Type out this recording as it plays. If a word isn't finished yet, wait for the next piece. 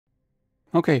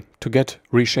Okay, to get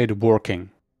ReShade working,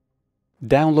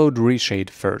 download ReShade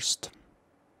first.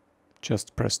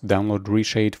 Just press download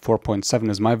ReShade. 4.7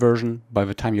 is my version. By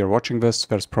the time you're watching this,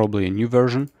 there's probably a new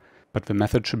version, but the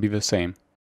method should be the same.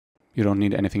 You don't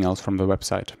need anything else from the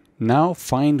website. Now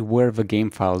find where the game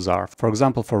files are. For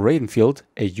example, for Ravenfield,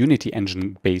 a Unity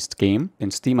engine-based game, in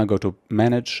Steam I go to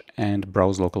Manage and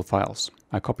Browse Local Files.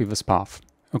 I copy this path.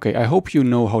 Okay, I hope you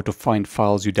know how to find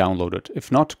files you downloaded.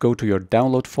 If not, go to your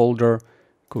download folder,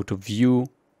 go to View,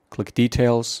 click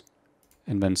Details,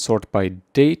 and then sort by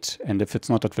date. And if it's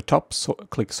not at the top,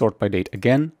 click sort by date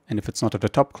again. And if it's not at the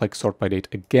top, click sort by date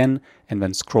again, and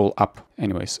then scroll up.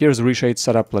 Anyways, here's ReShade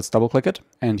setup. Let's double click it.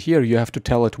 And here you have to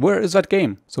tell it, where is that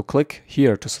game? So click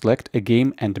here to select a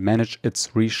game and manage its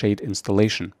ReShade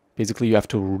installation. Basically, you have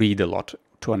to read a lot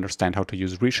to understand how to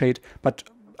use ReShade, but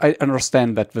I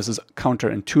understand that this is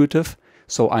counterintuitive,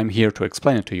 so I'm here to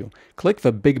explain it to you. Click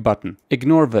the big button.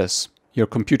 Ignore this. Your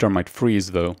computer might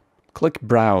freeze though. Click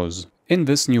Browse. In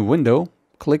this new window,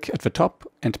 click at the top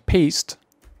and paste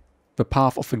the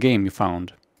path of the game you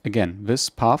found. Again, this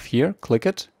path here, click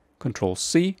it,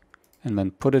 Control-C, and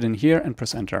then put it in here and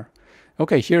press Enter.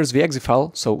 Okay, here's the exe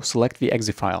file, so select the exe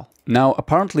file. Now,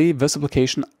 apparently this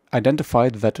application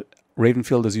identified that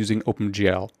Ravenfield is using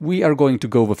OpenGL. We are going to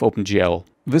go with OpenGL.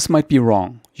 This might be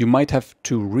wrong. You might have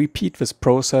to repeat this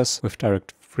process with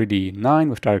Direct3D 9,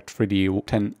 with Direct3D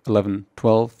 10, 11,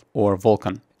 12, or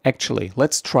Vulkan. Actually,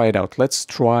 let's try it out. Let's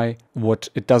try what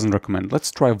it doesn't recommend. Let's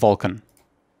try Vulkan.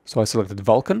 So I selected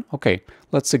Vulkan. Okay,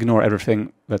 let's ignore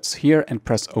everything that's here and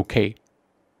press OK.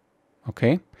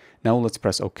 Okay, now let's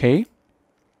press OK.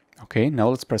 Okay, now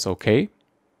let's press OK.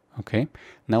 Okay,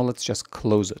 now let's just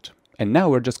close it. And now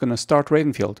we're just going to start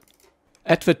Ravenfield.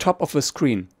 At the top of the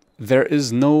screen, there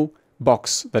is no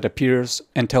box that appears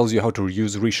and tells you how to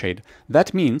use ReShade.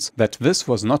 That means that this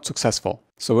was not successful.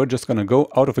 So we're just going to go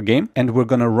out of the game and we're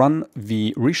going to run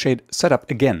the ReShade setup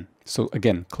again. So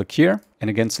again, click here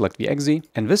and again select the exe.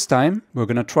 And this time we're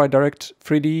going to try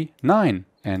Direct3D 9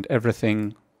 and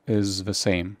everything is the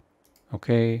same.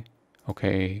 Okay,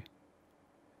 okay,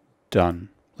 done.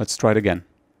 Let's try it again.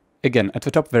 Again, at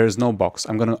the top there is no box.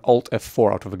 I'm going to Alt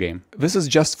F4 out of the game. This is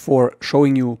just for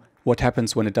showing you what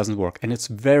happens when it doesn't work. And it's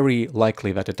very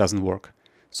likely that it doesn't work.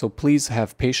 So please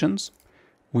have patience.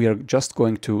 We are just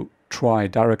going to try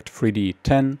Direct3D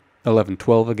 10, 11,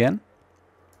 12 again.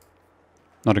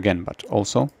 Not again, but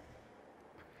also.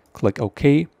 Click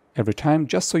OK every time,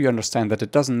 just so you understand that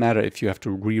it doesn't matter if you have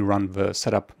to rerun the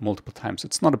setup multiple times.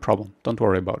 It's not a problem. Don't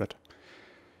worry about it.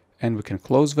 And we can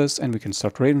close this and we can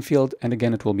start Ravenfield, and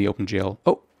again it will be OpenGL.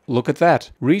 Oh, look at that.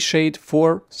 ReShade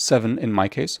 4.7 in my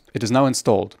case. It is now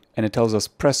installed and it tells us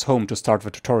press home to start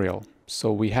the tutorial.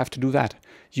 So we have to do that.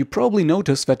 You probably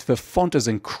notice that the font is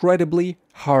incredibly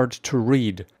hard to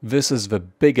read. This is the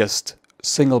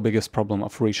single biggest problem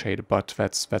of ReShade, but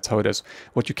that's how it is.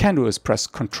 What you can do is press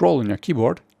Ctrl on your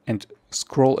keyboard and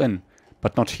scroll in,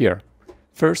 but not here.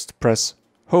 First press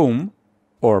home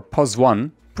or pause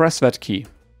 1, press that key.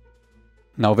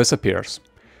 Now this appears.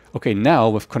 Okay, now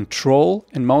with Control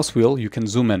and mouse wheel you can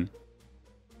zoom in.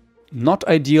 Not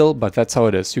ideal, but that's how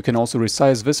it is. You can also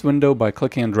resize this window by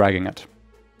clicking and dragging it.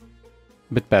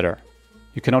 Bit better.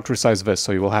 You cannot resize this,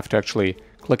 so you will have to actually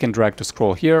click and drag to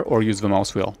scroll here or use the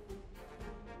mouse wheel.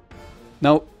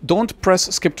 Now, don't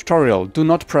press skip tutorial. Do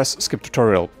not press skip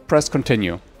tutorial. Press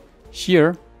continue.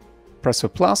 Here, press the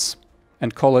plus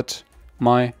and call it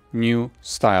my new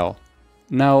style.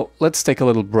 Now, let's take a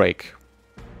little break.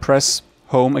 Press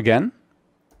home again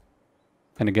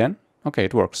and again. Okay,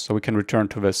 it works. So we can return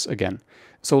to this again.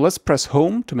 So let's press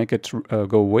home to make it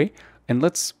go away, and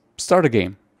let's start a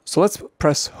game. So let's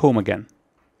press home again.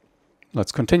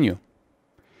 Let's continue.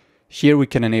 Here we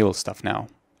can enable stuff now.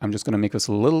 I'm just going to make this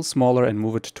a little smaller and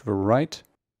move it to the right.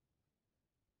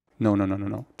 No,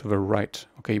 to the right.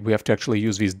 Okay, we have to actually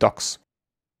use these docks.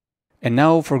 And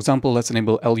now, for example, let's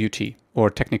enable LUT or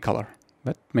technicolor.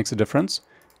 That makes a difference.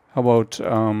 How about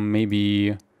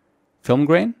maybe film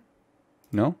grain?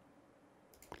 No?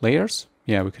 Layers?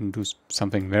 Yeah, we can do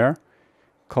something there.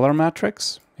 Color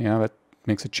matrix? Yeah, that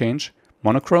makes a change.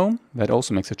 Monochrome? That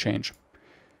also makes a change.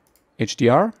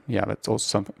 HDR? Yeah, that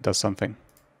also does something.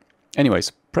 Anyways,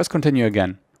 press continue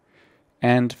again.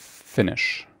 And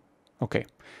finish. Okay.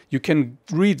 You can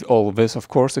read all of this, of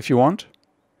course, if you want.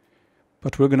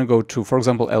 But we're going to go to, for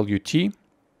example, LUT.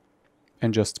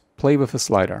 And just play with the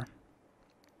slider.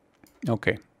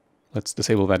 Okay. Let's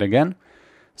disable that again.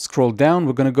 Scroll down,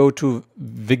 we're going to go to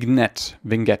Vignette.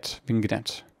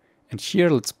 And here,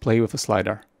 let's play with the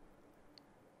slider.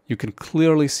 You can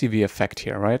clearly see the effect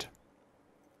here, right?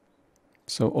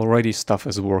 So already stuff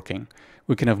is working.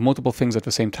 We can have multiple things at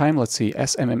the same time. Let's see,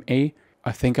 SMMA.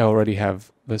 I think I already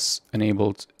have this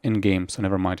enabled in-game, so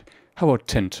never mind. How about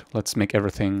tint? Let's make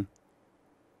everything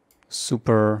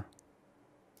super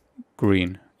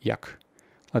green. Yuck.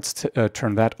 Let's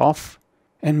turn that off.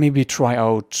 And maybe try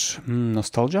out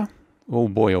nostalgia. Oh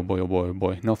boy, oh boy, oh boy, oh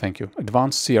boy. No, thank you.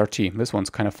 Advanced CRT. This one's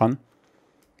kind of fun.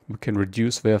 We can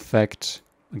reduce the effect,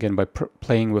 again, by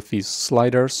playing with these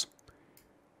sliders.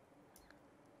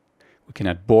 We can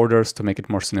add borders to make it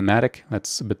more cinematic.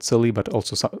 That's a bit silly, but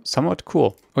also somewhat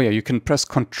cool. Oh yeah, you can press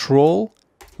Control,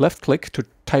 left click to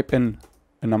type in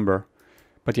a number.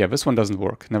 But yeah, this one doesn't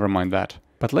work. Never mind that.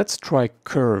 But let's try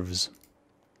curves.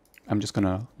 I'm just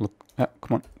gonna look,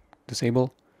 come on,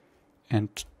 disable and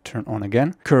turn on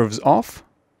again. Curves off,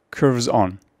 curves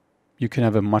on. You can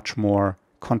have a much more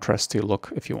contrasty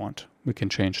look if you want. We can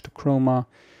change to chroma.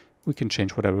 We can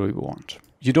change whatever we want.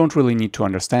 You don't really need to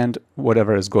understand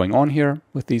whatever is going on here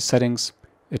with these settings.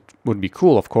 It would be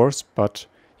cool, of course, but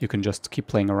you can just keep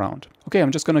playing around. Okay,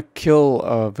 I'm just gonna kill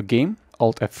the game,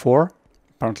 Alt F4.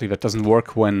 Apparently that doesn't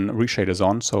work when ReShade is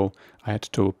on, so I had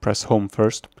to press home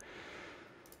first.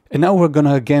 And now we're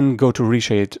gonna again go to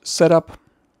ReShade Setup,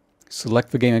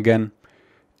 select the game again,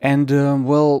 and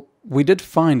well, we did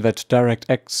find that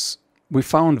DirectX, we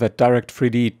found that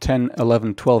Direct3D 10,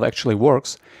 11, 12 actually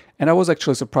works, and I was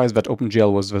actually surprised that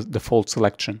OpenGL was the default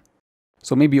selection.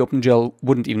 So maybe OpenGL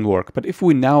wouldn't even work, but if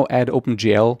we now add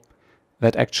OpenGL,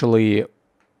 that actually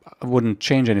wouldn't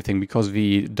change anything because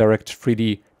the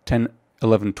Direct3D 10,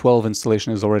 11, 12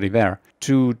 installation is already there.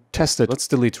 To test it, let's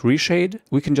delete ReShade.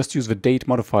 We can just use the date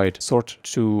modified sort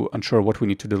to ensure what we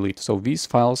need to delete. So these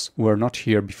files were not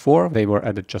here before, they were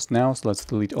added just now, so let's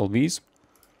delete all these.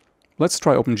 Let's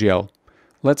try OpenGL.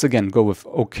 Let's again go with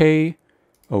OK,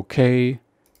 OK,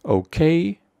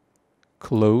 OK,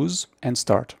 close, and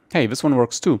start. Hey, this one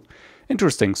works too.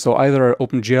 Interesting, so either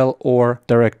OpenGL or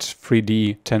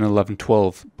Direct3D 10, 11,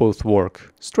 12 both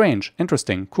work. Strange,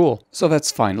 interesting, cool. So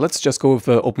that's fine. Let's just go with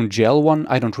the OpenGL one.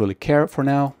 I don't really care for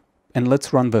now. And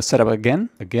let's run the setup again.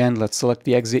 Again, let's select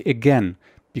the exe again,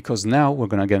 because now we're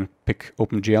gonna again pick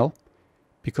OpenGL,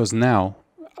 because now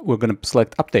we're gonna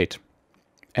select update,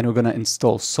 and we're gonna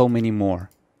install so many more.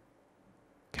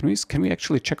 Can we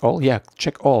actually check all? Yeah,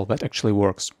 check all. That actually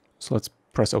works. So let's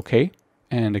press OK,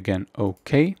 and again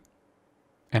OK,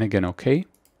 and again OK.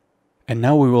 And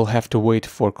now we will have to wait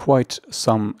for quite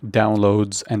some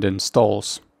downloads and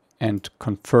installs, and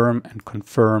confirm and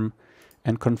confirm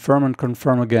and confirm and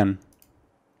confirm again.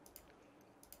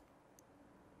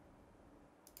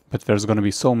 But there's going to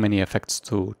be so many effects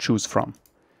to choose from.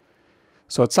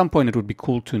 So at some point it would be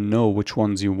cool to know which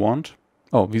ones you want.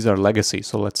 Oh, these are legacy,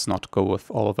 so let's not go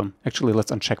with all of them. Actually,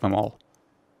 let's uncheck them all.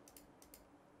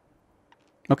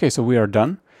 Okay, so we are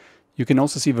done. You can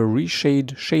also see the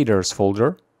ReShade shaders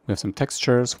folder. We have some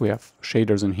textures, we have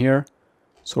shaders in here,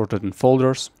 sorted in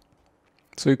folders.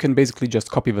 So you can basically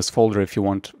just copy this folder if you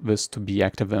want this to be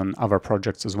active in other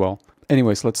projects as well.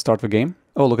 Anyways, let's start the game.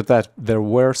 Oh, look at that. There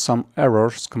were some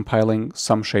errors compiling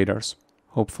some shaders.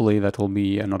 Hopefully that will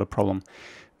be not a problem.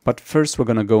 But first we're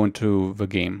going to go into the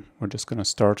game. We're just going to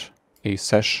start a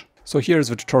sesh. So here's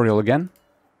the tutorial again.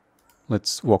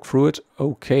 Let's walk through it.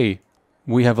 Okay,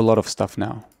 we have a lot of stuff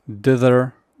now.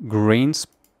 Dither, grains.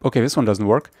 Okay, this one doesn't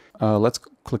work. Let's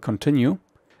click continue.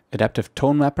 Adaptive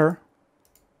tone mapper.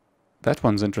 That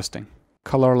one's interesting.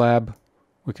 Color lab.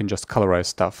 We can just colorize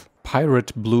stuff.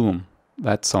 Pirate bloom.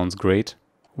 That sounds great.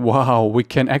 Wow, we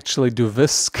can actually do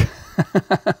this.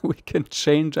 We can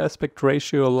change aspect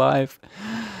ratio live.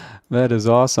 That is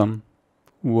awesome.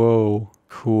 Whoa,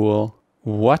 cool.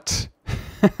 What?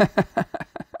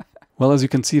 Well, as you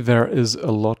can see, there is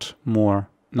a lot more.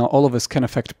 Now, all of this can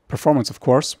affect performance, of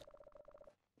course.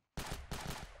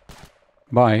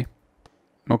 Bye.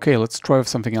 Okay, let's try with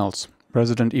something else.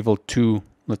 Resident Evil 2.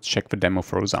 Let's check the demo,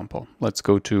 for example. Let's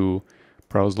go to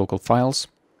Browse Local Files.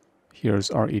 Here's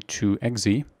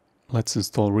RE2.exe. Let's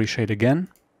install ReShade again.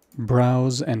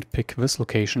 Browse and pick this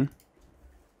location.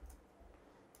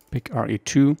 Pick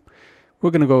RE2.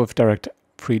 We're going to go with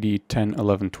Direct3D 10,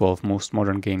 11, 12. Most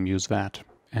modern game use that.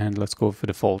 And let's go with the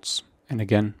defaults. And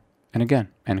again,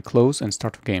 and close and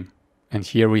start the game. And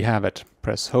here we have it.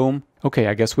 Press home. Okay,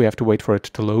 I guess we have to wait for it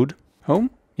to load.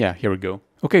 Home? Yeah, here we go.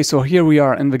 Okay, so here we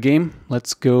are in the game.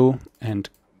 Let's go and,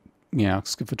 yeah,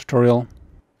 skip the tutorial.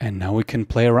 And now we can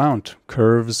play around.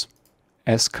 Curves,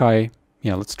 ASCII.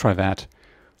 Yeah, let's try that.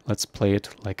 Let's play it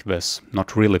like this.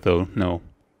 Not really though, no.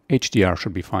 HDR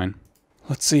should be fine.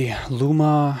 Let's see,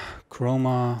 Luma,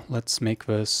 Chroma. Let's make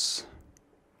this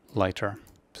lighter.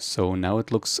 So now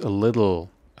it looks a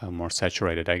little more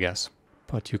saturated, I guess.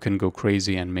 But you can go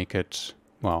crazy and make it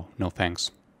Wow, no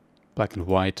thanks. Black and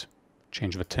white,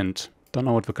 change the tint. Don't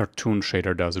know what the cartoon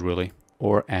shader does really.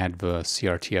 Or add the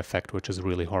CRT effect, which is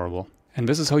really horrible. And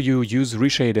this is how you use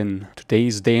ReShade in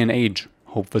today's day and age.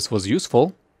 Hope this was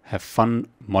useful. Have fun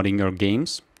modding your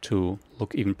games to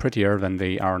look even prettier than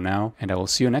they are now. And I will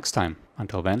see you next time.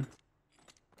 Until then,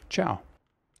 ciao.